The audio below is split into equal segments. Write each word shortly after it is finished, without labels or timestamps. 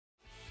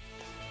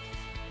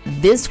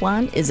This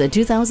one is a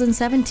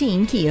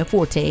 2017 Kia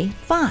Forte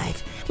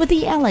 5. With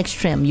the LX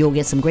trim, you'll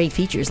get some great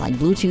features like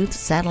Bluetooth,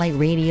 satellite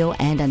radio,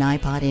 and an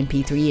iPod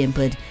MP3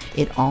 input.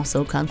 It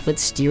also comes with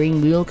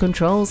steering wheel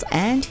controls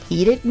and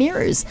heated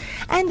mirrors.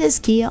 And this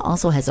Kia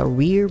also has a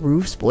rear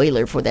roof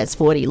spoiler for that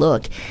sporty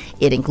look.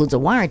 It includes a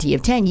warranty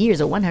of 10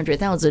 years or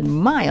 100,000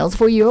 miles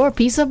for your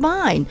peace of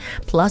mind.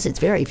 Plus, it's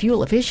very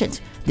fuel efficient.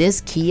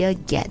 This Kia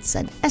gets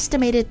an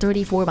estimated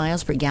 34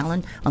 miles per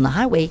gallon on the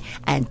highway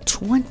and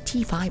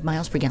 25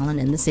 miles per gallon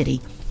in the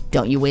city.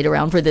 Don't you wait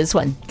around for this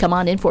one. Come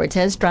on in for a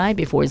test drive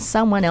before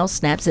someone else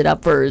snaps it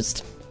up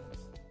first.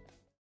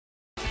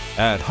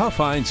 At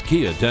Huffines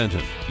Kia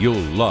Denton, you'll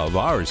love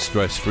our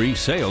stress-free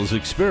sales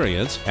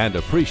experience and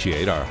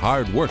appreciate our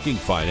hard-working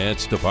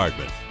finance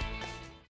department.